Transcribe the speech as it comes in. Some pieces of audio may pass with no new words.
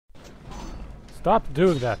Stop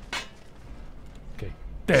doing that. Okay,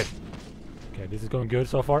 dead. Okay, this is going good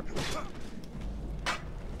so far.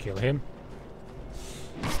 Kill him.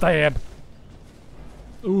 Stab.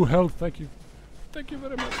 Ooh, health, thank you. Thank you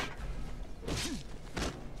very much.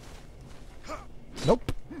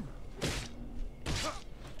 Nope.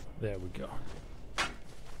 There we go.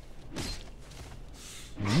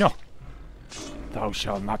 No! Thou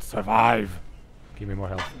shalt not survive! Give me more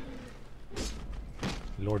health.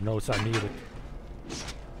 Lord knows I need it.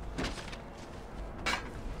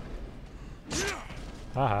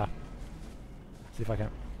 Haha. See if I can...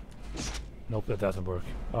 Nope, that doesn't work.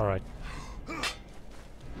 Alright.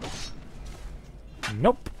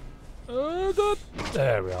 Nope!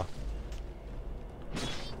 There we are.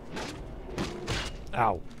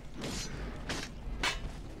 Ow.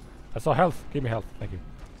 I saw health. Give me health. Thank you.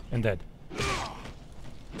 And dead.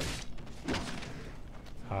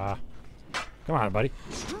 Ah. Come on, buddy.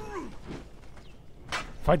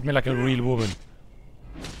 Fight me like a real woman.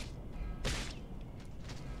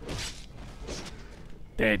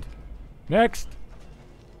 Dead. Next.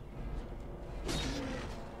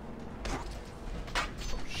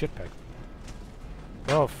 Oh, shit bag.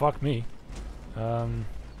 Oh, fuck me. Ow.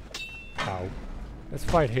 Let's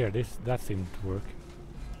fight here. That seemed to work.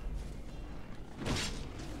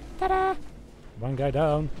 Ta-da! One guy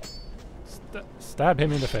down. Stab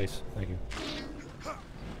him in the face. Thank you.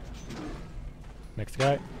 Next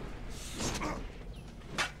guy.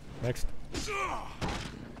 Next.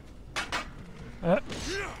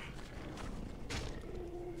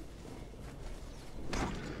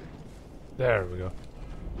 There we go.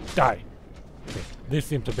 Die! Okay. This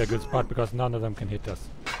seems to be a good spot because none of them can hit us.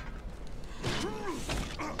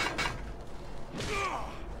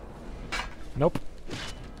 Nope.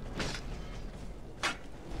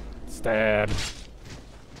 Stab.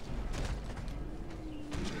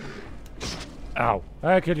 Ow.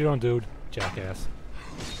 I killed your own dude, jackass.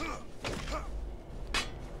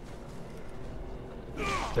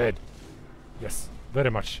 Dead. Yes, very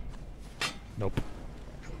much. Nope.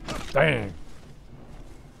 Dang.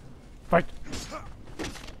 Fight.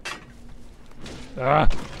 Ah.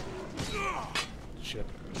 Shit.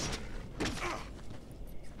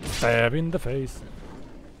 Stab in the face.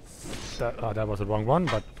 That was the wrong one,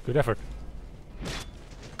 but good effort.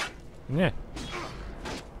 Yeah.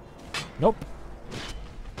 Nope.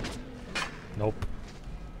 Nope.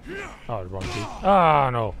 Oh, wrong key. Ah,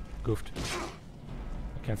 no. Goofed.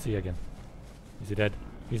 I can't see again. Is he dead?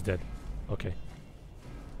 He's dead. Okay.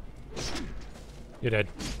 You're dead.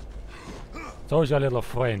 So is your little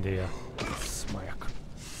friend here. Smack.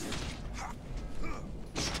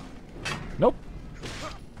 Nope.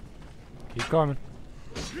 Keep coming.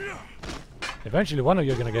 Eventually one of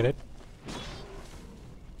you are gonna get it.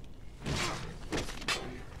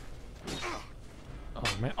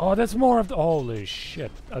 Oh man. Oh, there's more of the... Holy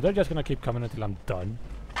shit. They're just gonna keep coming until I'm done.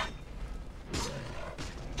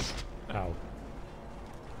 Ow.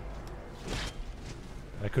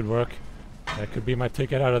 That could work. That could be my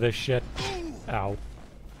ticket out of this shit. Ow.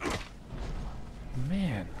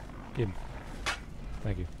 Man. Give him.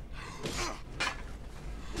 Thank you.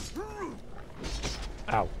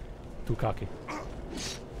 Ow. Too cocky.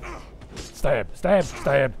 Stab, stab,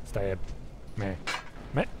 stab, stab. Meh.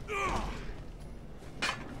 Meh.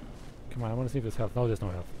 Come on, I want to see if there's health. No, there's no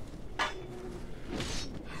health.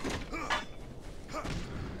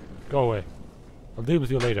 Go away. I'll deal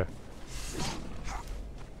with you later.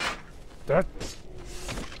 That.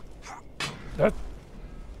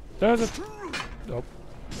 There's it. Nope.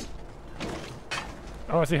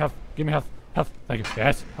 Oh, I see health. Give me health. Health. Thank you.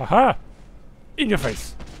 Yes. Haha. In your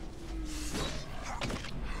face.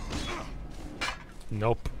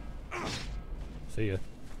 Nope. See ya.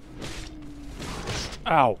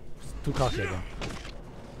 Ow. It's too cocky again.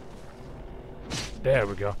 There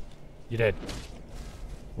we go. You're dead.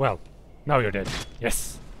 Well, now you're dead.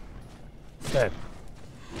 Yes. Stab.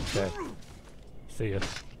 Stab. See ya.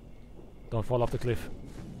 Don't fall off the cliff.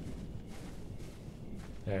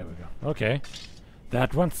 There we go. Okay.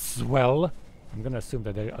 That went swell. I'm gonna assume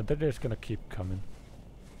that they're just gonna keep coming.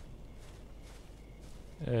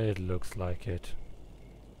 It looks like it.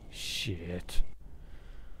 Shit.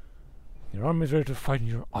 Your army is ready to fight in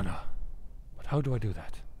your honor. But how do I do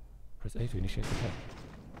that? Press A to initiate the attack.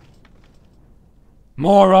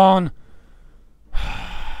 Moron!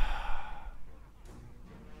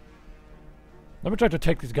 Let me try to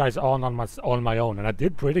take these guys on my own, and I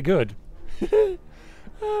did pretty good.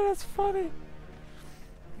 Oh, that's funny.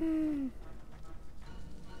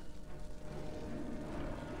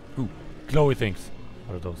 Ooh, glowy things.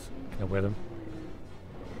 What are those? Can I wear them?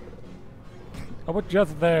 I was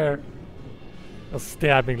just there.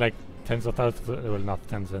 stabbing like tens of thousands, well, not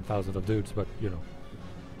tens and thousands of dudes, but you know.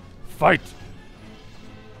 Fight!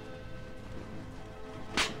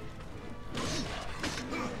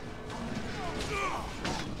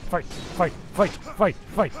 Fight! Fight! Fight! Fight!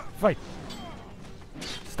 Fight! Fight!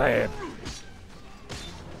 Stab! Okay,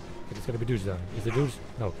 there's gotta be dudes down. Is there dudes?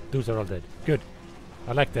 No, dudes are all dead. Good.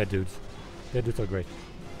 I like dead dudes. Dead dudes are great.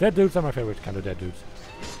 Dead dudes are my favorite kind of dead dudes.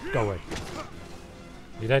 Go away.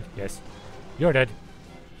 You dead? Yes. You're dead.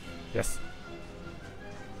 Yes.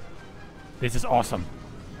 This is awesome.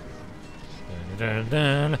 Dun,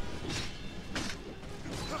 dun, dun.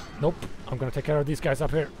 Nope. I'm gonna take care of these guys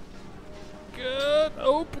up here. Good.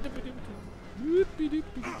 Oh.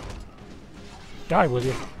 Die, will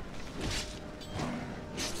you?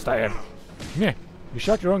 Stab. Meh. You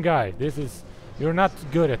shot your own guy. This is... You're not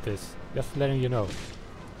good at this. Just letting you know.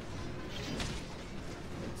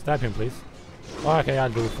 Stab him, please. Oh, okay, I'll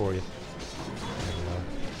do it for you.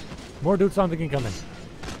 More dudes something incoming.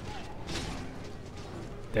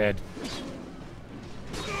 Dead.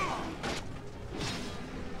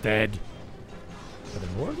 Dead. Are there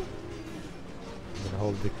more of them? I'm gonna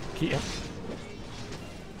hold the key.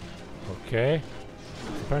 Okay.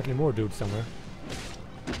 There's apparently more dudes somewhere.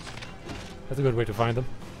 That's a good way to find them.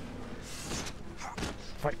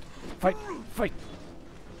 Fight! Fight! Fight!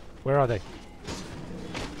 Where are they?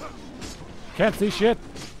 Can't see shit!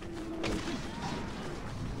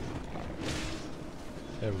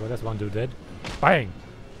 There we go, that's one dude dead. Bang!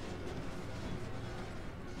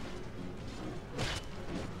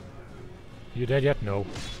 You dead yet? No.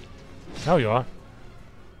 Now you are.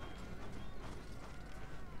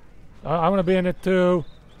 I wanna be in it too!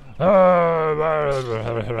 There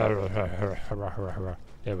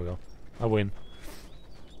we go. I win.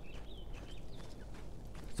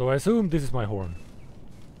 So I assume this is my horn.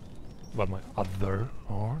 Well, my other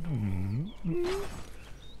horn.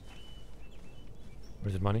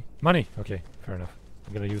 Where's it? Money? Money! Okay, fair enough.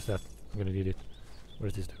 I'm gonna use that. I'm gonna need it. What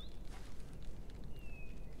does this do?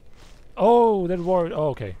 Oh, they're war. Oh,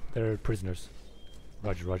 okay. They're prisoners.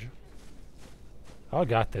 Roger, roger. I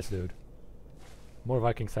got this, dude. More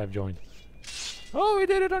Vikings have joined. Oh, he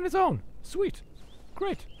did it on his own! Sweet!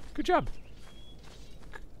 Great! Good job!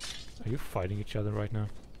 Are you fighting each other right now?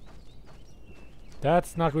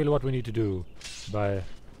 That's not really what we need to do. But,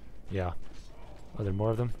 yeah. Are there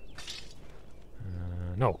more of them?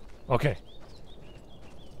 No. Okay.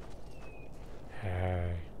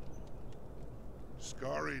 Hey.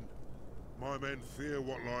 Scarring. My men fear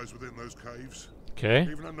what lies within those caves. Okay.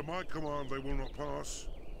 Even under my command, they will not pass.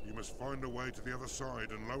 You must find a way to the other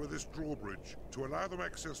side and lower this drawbridge to allow them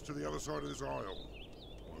access to the other side of this aisle.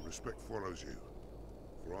 My respect follows you,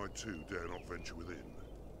 for I too dare not venture within.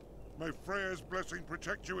 May Freya's blessing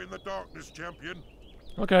protect you in the darkness, champion.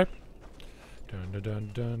 Okay. Dun dun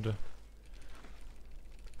dun dun dun.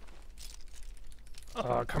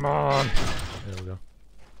 Oh, come on! There we go.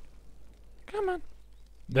 Come on.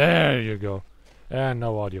 There you go. And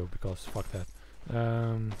no audio, because fuck that.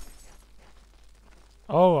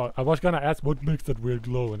 Oh, I was gonna ask what makes that weird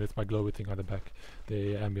glow, and it's my glowy thing on the back.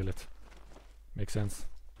 The amulet. Makes sense,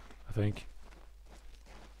 I think.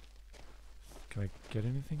 Can I get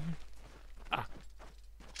anything here? Ah!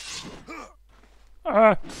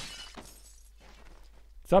 Ah!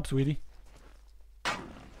 What's up, sweetie?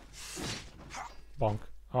 Bonk.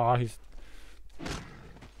 Ah, he's...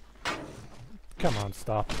 Come on,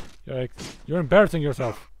 stop. You're embarrassing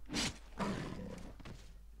yourself.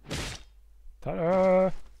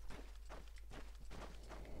 Ta-da!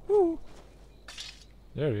 Woo!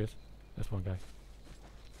 There he is. That's one guy.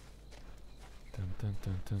 Dun dun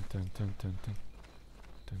dun dun dun dun dun dun.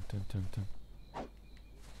 Dun dun dun dun.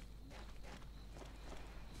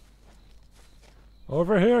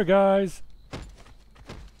 Over here, guys!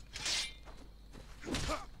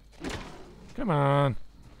 Come on!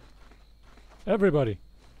 Everybody!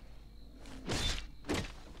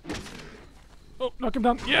 Oh, knock him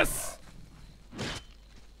down! Yes!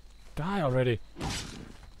 Die already!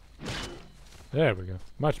 There we go.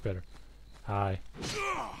 Much better. Hi.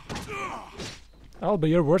 I'll be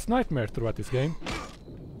your worst nightmare throughout this game.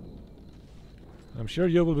 I'm sure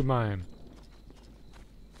you will be mine.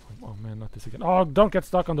 Oh man, not this again. Oh, don't get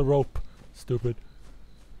stuck on the rope. Stupid.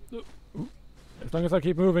 As long as I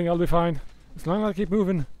keep moving, I'll be fine. As long as I keep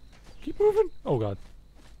moving. Keep moving! Oh god.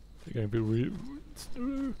 They're gonna be real...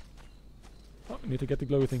 Oh, I need to get the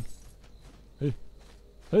glowy thing. Hey.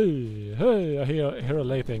 Hey! Hey! I hear a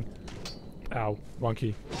lay thing. Ow. Wrong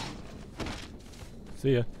key.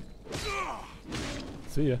 See ya.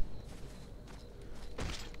 See ya.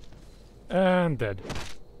 And dead.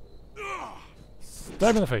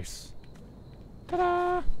 Stab in the face.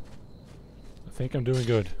 Ta-da! I think I'm doing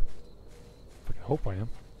good. I hope I am.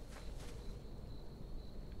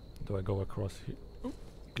 Do I go across here? Oh,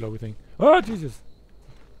 glowy thing. Oh, Jesus!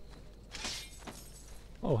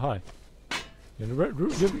 Oh, hi.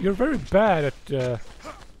 You're very bad at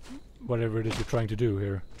whatever it is you're trying to do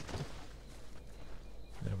here.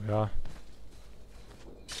 There we are.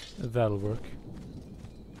 That'll work.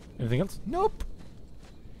 Anything else? Nope!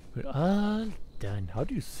 We're all done. How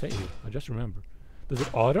do you save? I just remember. Does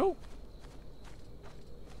it auto?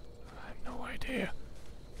 I have no idea.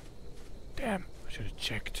 Damn, I should have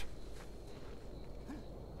checked.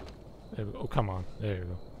 There we go. Oh, come on. There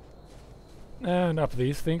you go. And up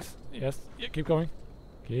these things. Yes. Yeah, keep going.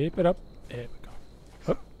 Keep it up. There we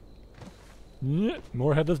go. Up. Yeah.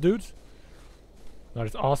 More headless dudes. Not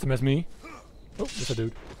as awesome as me. Oh, there's a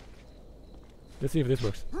dude. Let's see if this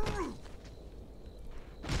works.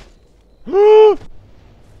 You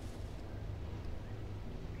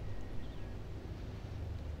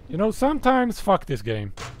know, sometimes fuck this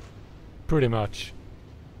game. Pretty much.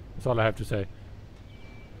 That's all I have to say.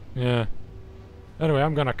 Yeah. Anyway,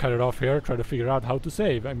 I'm gonna cut it off here, try to figure out how to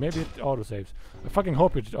save. And maybe it auto-saves. I fucking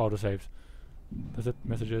hope it auto-saves. Does it?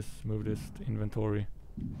 Messages, move this, inventory.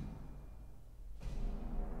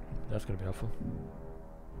 That's gonna be helpful.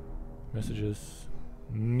 Messages,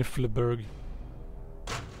 Niflberg.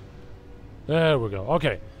 There we go.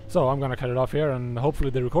 Okay, so I'm gonna cut it off here, and hopefully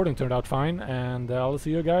the recording turned out fine. And I'll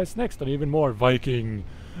see you guys next on even more Viking.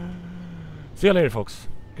 See you later, folks.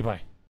 Goodbye.